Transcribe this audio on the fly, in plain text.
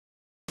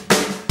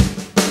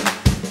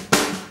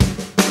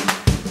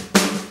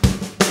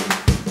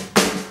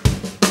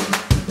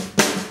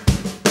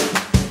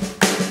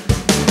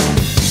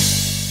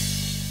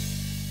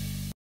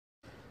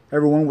Hey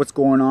everyone, what's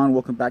going on?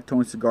 Welcome back to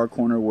Tony's Cigar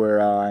Corner, where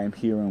I am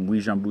here in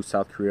Uijeongbu,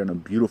 South Korea on a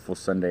beautiful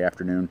Sunday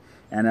afternoon.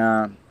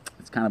 And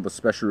it's kind of a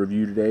special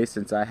review today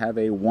since I have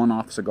a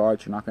one-off cigar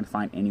that you're not going to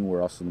find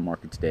anywhere else in the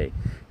market today.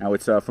 Now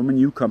it's from a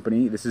new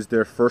company. This is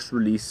their first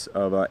release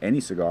of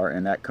any cigar,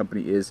 and that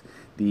company is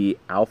the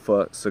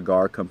Alpha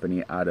Cigar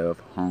Company out of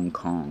Hong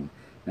Kong.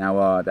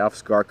 Now, the Alpha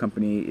Cigar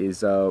Company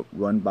is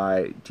run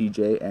by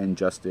TJ and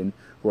Justin,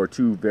 who are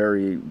two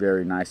very,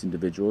 very nice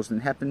individuals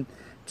and happen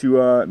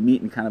to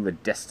meet in kind of a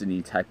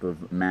destiny type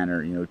of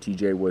manner. You know,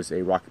 TJ was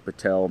a Rocket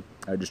Patel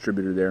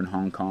distributor there in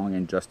Hong Kong,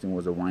 and Justin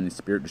was a wine and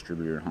spirit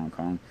distributor in Hong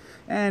Kong.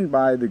 And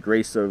by the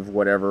grace of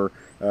whatever,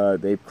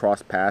 they've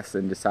crossed paths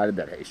and decided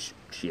that, hey,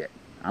 shit,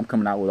 I'm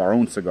coming out with our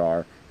own cigar,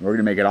 and we're going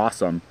to make it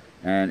awesome,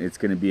 and it's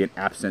going to be an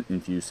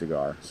absinthe-infused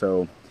cigar.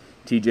 So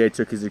TJ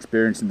took his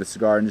experience in the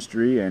cigar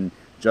industry, and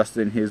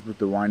Justin his with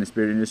the wine and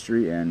spirit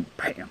industry, and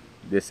bam,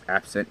 this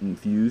absinthe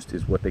infused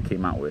is what they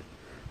came out with.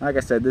 Like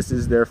I said, this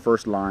is their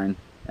first line,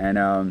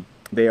 and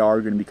they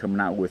are going to be coming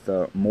out with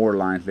more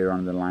lines later on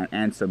in the line,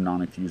 and some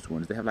non-infused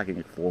ones. They have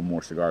like 4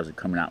 more cigars they're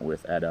coming out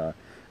with at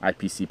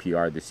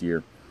IPCPR this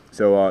year,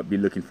 so be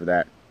looking for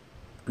that.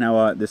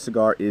 Now, this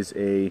cigar is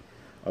a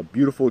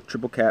beautiful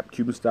triple cap,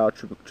 Cuban style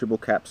triple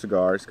cap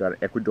cigar. It's got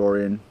an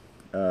Ecuadorian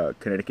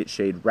Connecticut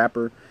shade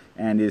wrapper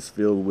and is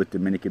filled with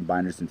Dominican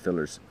binders and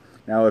fillers.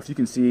 Now, if you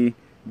can see,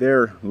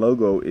 their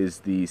logo is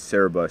the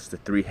Cerebus, the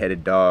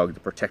 3-headed dog, the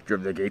protector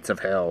of the gates of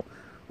hell.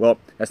 Well,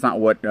 that's not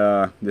what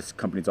this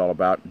company's all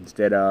about.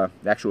 Instead, the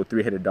actual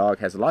 3-headed dog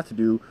has a lot to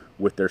do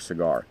with their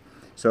cigar.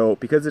 So,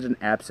 because it's an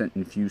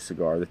absinthe-infused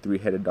cigar, the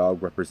 3-headed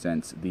dog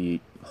represents the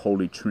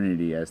Holy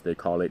Trinity, as they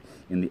call it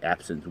in the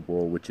absinthe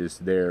world, which is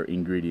their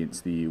ingredients: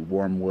 the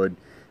wormwood,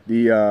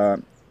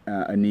 the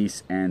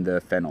anise, and the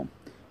fennel.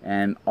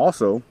 And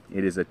also,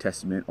 it is a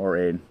testament, or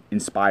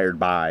inspired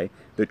by,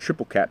 the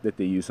triple cap that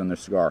they use on their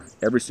cigar.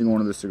 Every single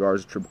one of the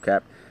cigars is triple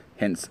cap,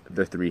 hence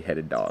the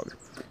 3-headed dog.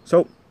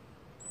 So,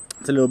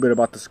 it's a little bit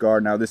about the cigar.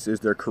 Now, this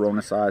is their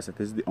Corona size.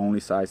 This is the only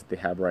size that they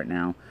have right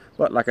now.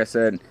 But like I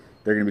said,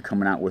 they're going to be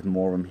coming out with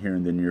more of them here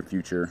in the near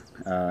future,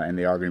 and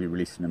they are going to be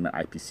releasing them at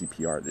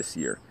IPCPR this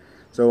year.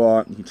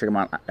 So you can check them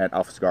out at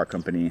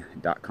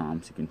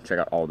alphacigarcompany.com, so you can check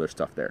out all their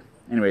stuff there.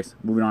 Anyways,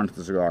 moving on to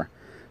the cigar.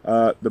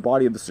 The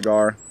body of the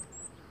cigar.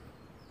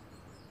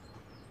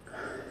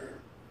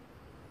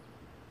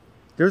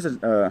 There's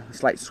a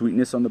slight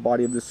sweetness on the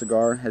body of the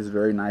cigar. It has a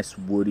very nice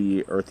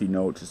woody, earthy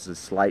note. Just a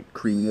slight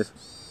creaminess,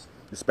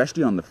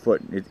 especially on the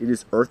foot. It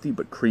is earthy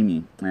but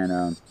creamy,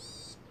 and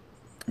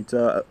it's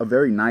a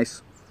very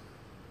nice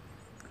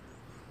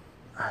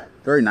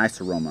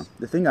aroma.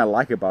 The thing I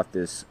like about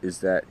this is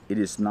that it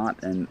is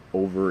not an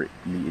overly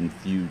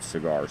infused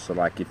cigar. So,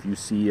 like if you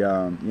see, you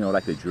know,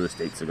 like the Drew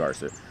Estate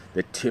cigars,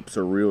 the tips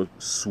are real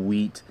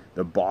sweet.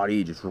 The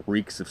body just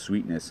reeks of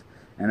sweetness.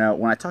 And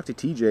when I talked to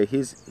TJ,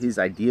 his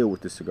idea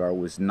with the cigar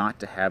was not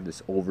to have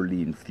this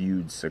overly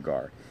infused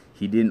cigar.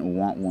 He didn't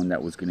want one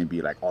that was going to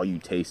be like all you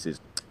taste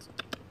is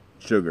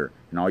sugar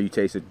and all you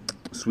taste is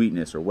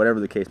sweetness, or whatever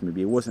the case may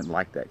be. It wasn't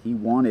like that. He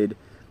wanted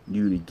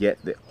you to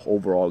get the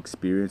overall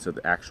experience of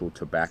the actual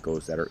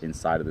tobaccos that are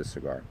inside of the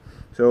cigar.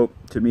 So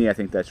to me, I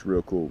think that's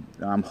real cool.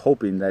 I'm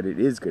hoping that it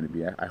is going to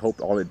be. I hope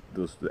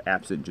the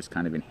absinthe just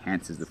kind of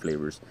enhances the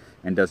flavors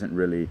and doesn't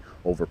really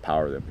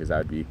overpower them, because that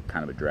would be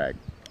kind of a drag.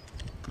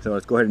 So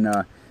let's go ahead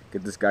and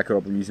get this guy cut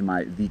up. I'm using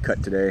my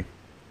V-cut today.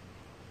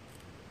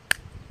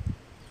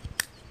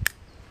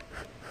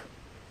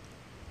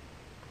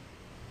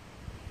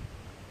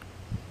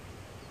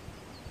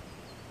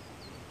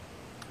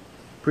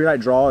 Pre-light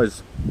draw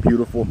is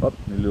beautiful. Oh,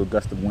 a little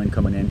gust of wind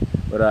coming in,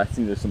 but I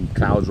see there's some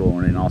clouds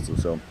rolling in also,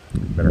 so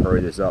better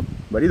hurry this up.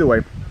 But either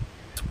way,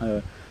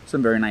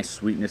 some very nice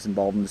sweetness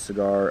involved in the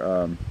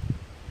cigar.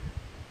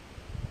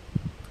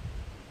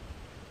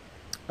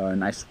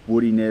 Nice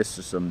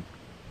woodiness, some.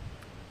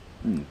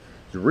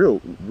 It's real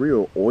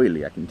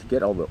oily. I can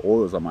get all the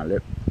oils on my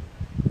lip.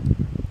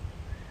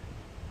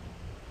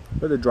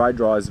 But the dry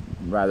draw is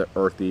rather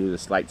earthy. There's a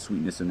slight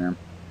sweetness in there.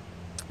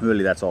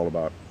 Really, that's all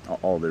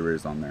there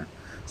is on there.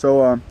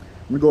 So I'm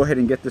going to go ahead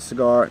and get this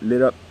cigar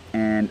lit up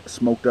and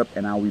smoked up,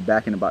 and I'll be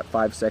back in about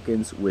 5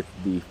 seconds with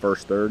the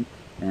first third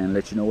and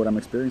let you know what I'm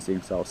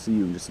experiencing. So I'll see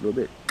you in just a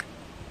little bit.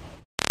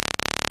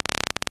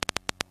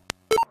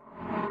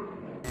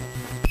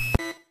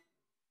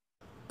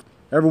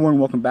 Everyone,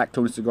 welcome back to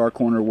Tony's Cigar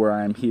Corner, where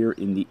I am here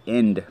in the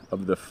end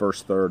of the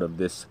first third of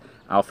this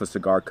Alpha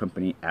Cigar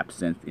Company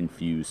Absinthe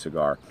Infused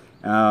cigar.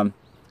 I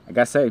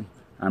gotta say,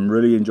 I'm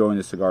really enjoying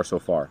this cigar so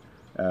far.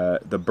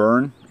 The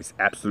burn is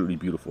absolutely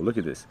beautiful. Look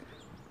at this.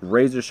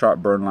 Razor sharp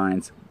burn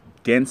lines,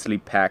 densely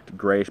packed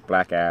grayish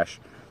black ash.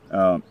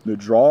 The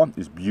draw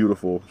is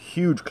beautiful.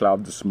 Huge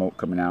clouds of smoke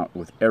coming out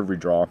with every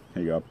draw.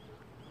 Here you go.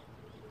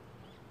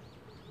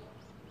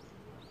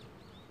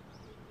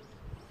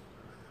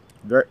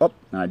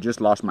 And I just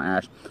lost my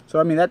ash. So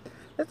I mean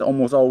that's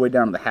almost all the way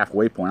down to the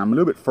halfway point. I'm a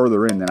little bit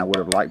further in than I would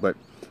have liked, but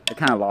I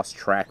kind of lost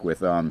track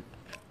with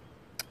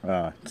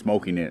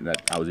smoking it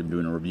that I was even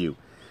doing a review.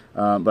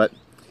 But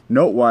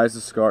Note-wise,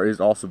 the cigar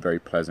is also very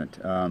pleasant.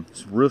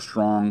 It's real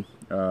strong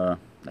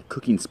like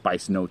cooking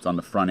spice notes on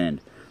the front end.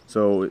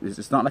 So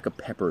it's not like a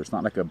pepper. It's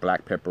not like a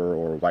black pepper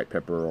or a white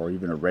pepper or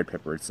even a red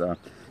pepper. It's like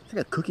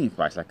a cooking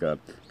spice, like a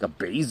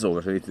basil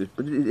or something.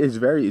 But it's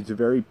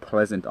very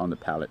pleasant on the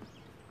palate.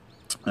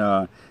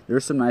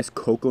 There's some nice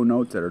cocoa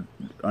notes that are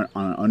on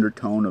an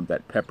undertone of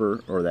that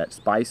pepper or that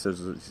spice.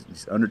 There's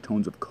these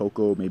undertones of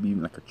cocoa, maybe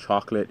even like a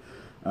chocolate.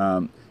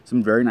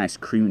 Some very nice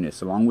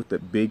creaminess. Along with the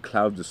big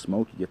clouds of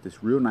smoke, you get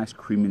this real nice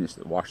creaminess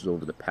that washes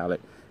over the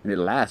palate, and it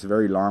lasts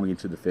very long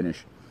into the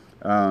finish.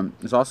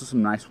 There's also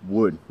some nice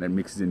wood that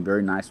mixes in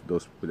very nice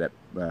with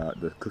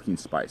the cooking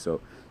spice.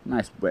 So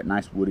nice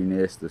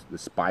woodiness. The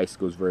spice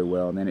goes very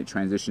well, and then it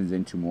transitions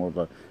into more of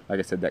a, like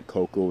I said, that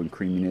cocoa and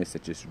creaminess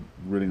that's just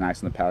really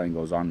nice on the palate and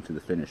goes on to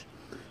the finish.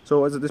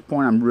 So as at this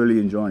point, I'm really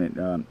enjoying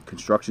it.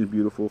 Construction is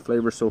beautiful.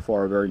 Flavors so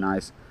far are very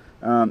nice.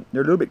 They're a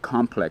little bit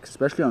complex,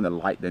 especially on the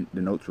light. The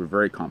notes were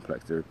very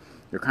complex.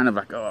 They're kind of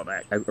like, oh,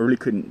 I really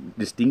couldn't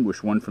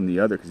distinguish one from the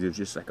other because it was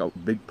just like a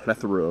big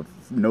plethora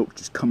of notes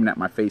just coming at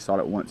my face all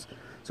at once.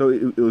 So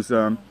it was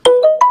at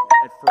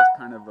first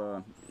kind of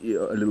a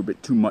little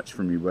bit too much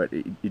for me, but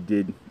it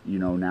did,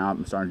 now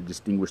I'm starting to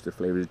distinguish the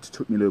flavors. It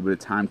took me a little bit of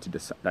time to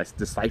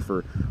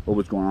decipher what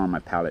was going on my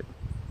palate,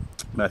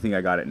 but I think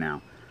I got it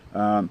now.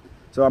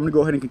 So I'm going to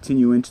go ahead and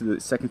continue into the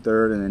second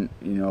third, and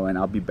then, and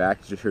I'll be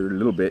back just here in a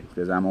little bit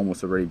because I'm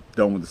almost already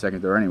done with the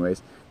second third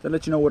anyways, to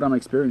let you know what I'm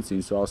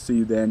experiencing. So I'll see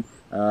you then.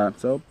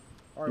 So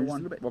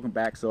welcome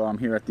back. So I'm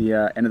here at the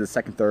end of the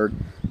second third,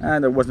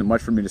 and there wasn't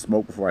much for me to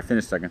smoke before I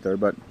finished second third,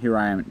 but here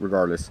I am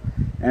regardless.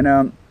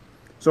 And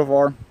so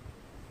far,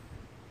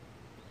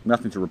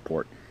 nothing to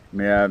report. I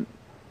mean,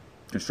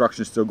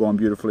 construction is still going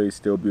beautifully,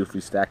 still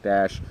beautifully stacked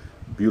ash,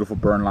 beautiful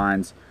burn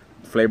lines.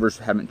 Flavors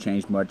haven't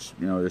changed much.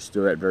 There's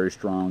still that very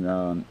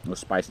strong those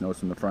spice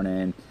notes on the front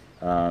end.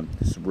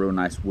 Some real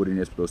nice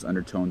woodiness with those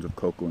undertones of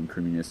cocoa and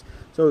creaminess.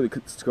 So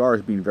the cigar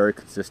is being very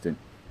consistent.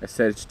 I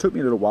said it just took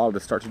me a little while to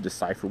start to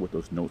decipher what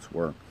those notes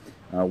were.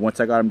 Once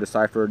I got them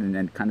deciphered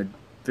and kind of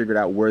figured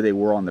out where they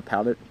were on the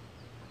palate,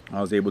 I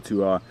was able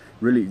to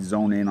really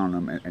zone in on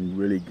them and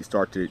really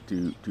start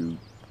to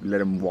let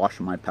them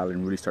wash my palate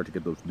and really start to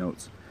get those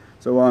notes.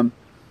 So I'm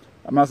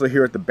also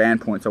here at the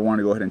band point, so I want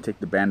to go ahead and take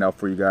the band out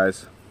for you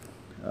guys.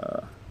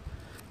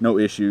 No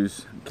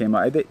issues came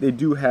out. They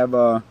do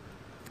have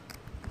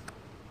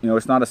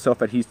it's not a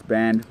self-adhesive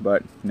band,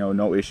 but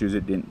no issues.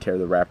 It didn't tear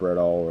the wrapper at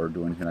all or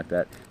do anything like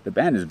that. The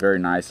band is very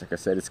nice. Like I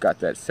said, it's got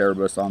that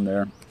Cerebus on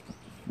there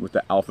with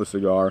the Alpha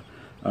Cigar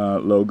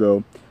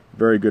logo.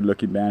 Very good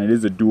looking band. It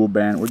is a dual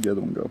band. Where'd the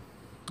other one go?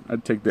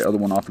 I'd take the other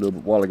one off a little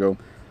bit while ago.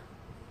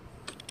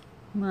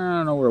 I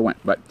don't know where it went,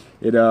 but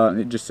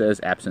it just says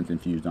Absinth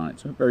infused on it.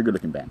 So very good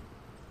looking band.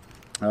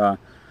 Like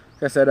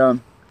I said,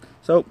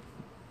 so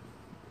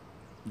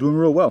doing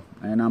real well,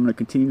 and I'm going to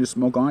continue to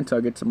smoke on until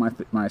I get to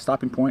my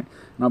stopping point,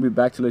 and I'll be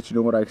back to let you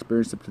know what I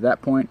experienced up to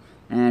that point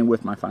and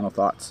with my final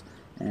thoughts.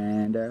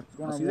 And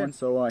I'll see you then.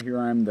 So here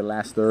I am, the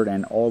last third,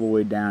 and all the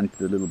way down to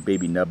the little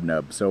baby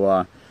nub.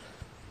 So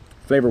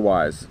flavor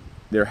wise,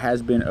 there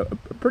has been a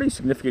pretty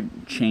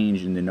significant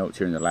change in the notes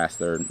here in the last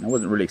third. I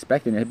wasn't really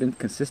expecting it. It had been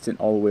consistent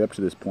all the way up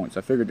to this point, so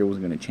I figured there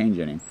wasn't going to change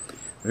any.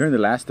 But here in the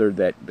last third,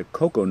 that the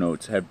cocoa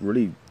notes have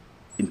really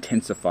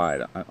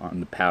intensified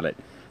on the palate.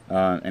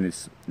 And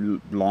it's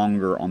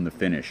longer on the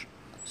finish.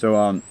 So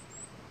I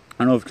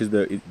don't know if because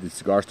the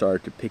cigar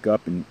started to pick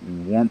up and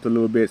warmth a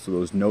little bit, so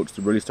those notes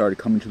really started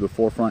coming to the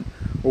forefront,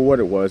 or what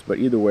it was. But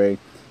either way,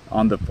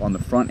 on the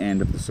front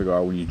end of the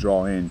cigar, when you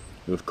draw in,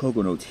 those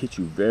cocoa notes hit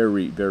you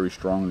very, very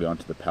strongly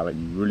onto the palate.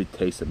 And you really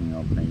taste them.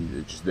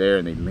 They're just there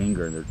and they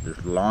linger. And they're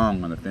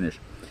long on the finish.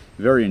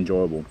 Very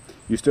enjoyable.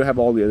 You still have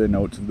all the other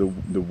notes of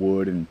the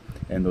wood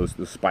and those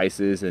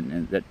spices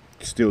and that.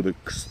 Still, the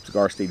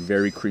cigar stayed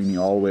very creamy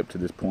all the way up to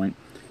this point.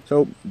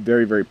 So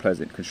very, very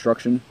pleasant.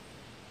 Construction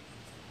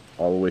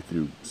all the way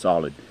through,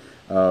 solid.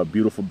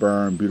 Beautiful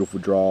burn, beautiful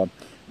draw,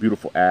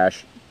 beautiful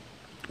ash.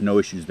 No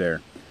issues there.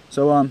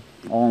 So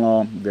all in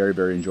all, very,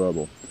 very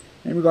enjoyable.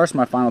 In regards to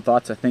my final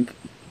thoughts, I think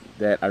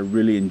that I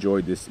really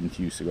enjoyed this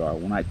infused cigar.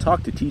 When I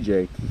talked to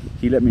TJ,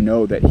 he let me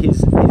know that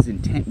his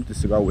intent with the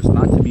cigar was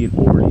not to be an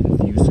overly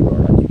infused cigar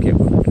like you get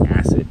with like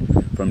acid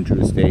from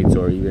Drew Estates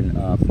or even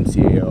from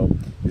CAO.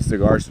 The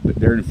cigars,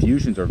 their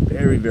infusions are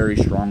very, very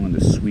strong on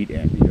the sweet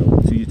end.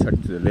 Until you touch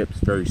it to the lips,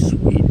 very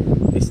sweet.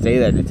 They stay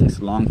that, and it takes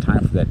a long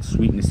time for that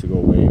sweetness to go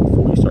away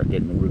before you start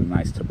getting the really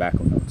nice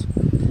tobacco notes.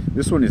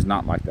 This one is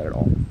not like that at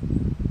all.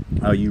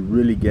 You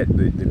really get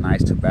the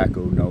nice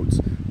tobacco notes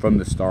from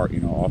the start.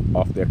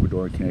 Off the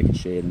Ecuadorian Connecticut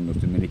shade and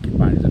those Dominican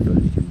binders and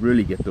fillers. You can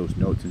really get those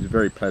notes. It's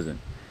very pleasant.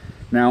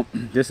 Now,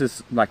 this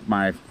is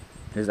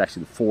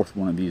actually the fourth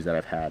one of these that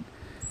I've had.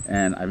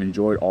 And I've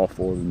enjoyed all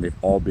four of them. They've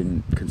all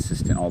been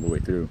consistent all the way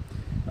through.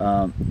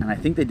 And I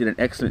think they did an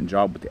excellent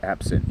job with the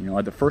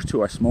Absinth. The first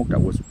two I smoked, I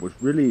was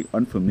really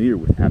unfamiliar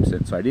with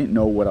Absinth, so I didn't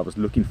know what I was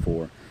looking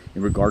for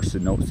in regards to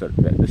notes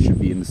that should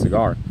be in the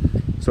cigar.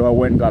 So I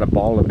went and got a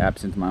bottle of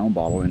Absinth, my own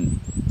bottle, and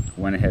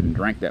went ahead and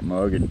drank that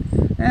mug, and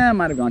I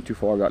might have gone too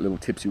far, got a little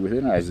tipsy with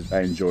it, and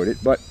I enjoyed it.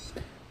 But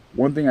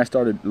one thing I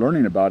started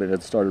learning about it, I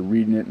started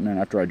reading it, and then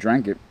after I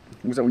drank it,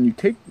 was that when you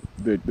take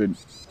the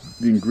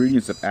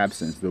ingredients of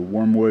absinthe, the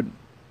wormwood,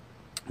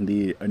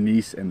 the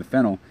anise, and the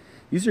fennel,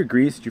 these are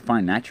ingredients that you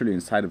find naturally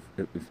inside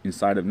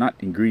of not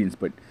ingredients,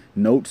 but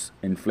notes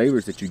and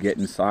flavors that you get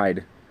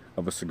inside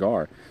of a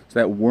cigar. So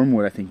that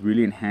wormwood, I think,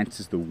 really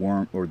enhances the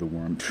worm,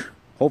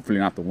 hopefully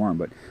not the worm,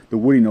 but the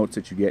woody notes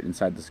that you get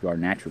inside the cigar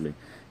naturally.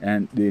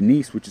 And the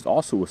anise, which is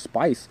also a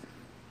spice,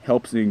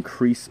 helps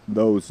increase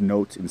those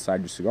notes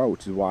inside your cigar,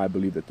 which is why I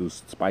believe that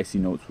those spicy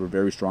notes were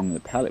very strong in the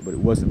palate, but it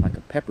wasn't like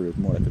a pepper, it was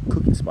more like a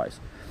cooking spice.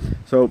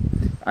 So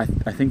I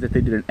think that they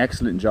did an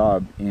excellent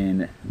job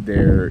in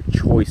their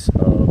choice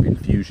of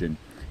infusion.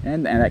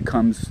 And that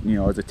comes, you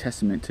know, as a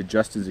testament to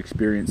Justin's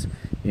experience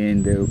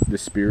in the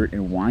spirit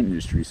and wine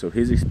industry. So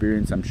his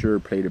experience, I'm sure,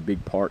 played a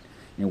big part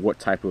in what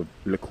type of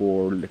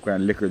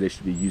liquor they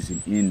should be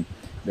using in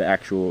the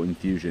actual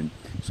infusion.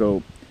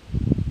 So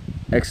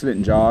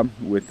excellent job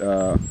with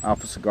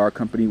Alpha Cigar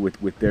Company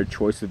with their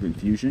choice of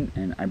infusion,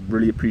 and I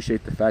really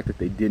appreciate the fact that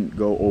they didn't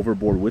go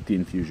overboard with the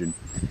infusion,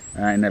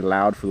 and it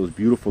allowed for those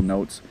beautiful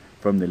notes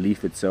from the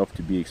leaf itself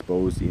to be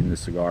exposed in the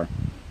cigar.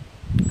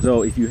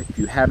 So if you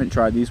haven't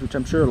tried these, which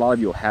I'm sure a lot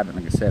of you haven't,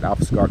 like I said,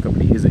 Alpha Cigar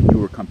Company is a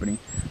newer company,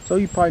 so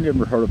you probably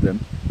never heard of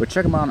them, but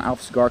check them out on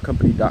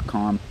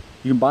alphacigarcompany.com.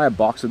 You can buy a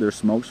box of their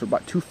smokes for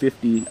about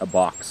 $2.50 a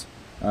box.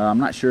 I'm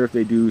not sure if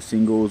they do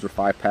singles or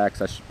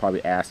 5-packs. I should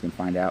probably ask and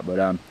find out,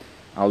 but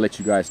I'll let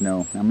you guys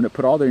know. I'm going to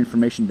put all their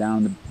information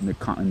down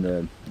in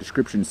the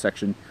description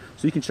section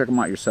so you can check them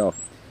out yourself.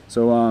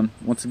 So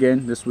once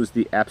again, this was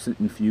the Absinth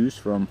Infused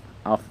from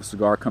Alpha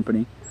Cigar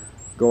Company.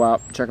 Go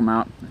out, check them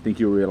out. I think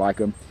you'll really like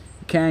them.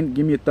 If you can,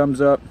 give me a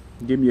thumbs up,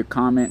 give me a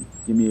comment,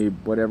 give me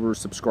whatever,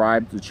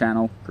 subscribe to the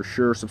channel, for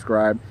sure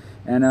subscribe,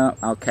 and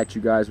I'll catch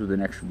you guys with the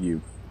next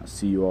review. I'll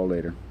see you all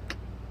later.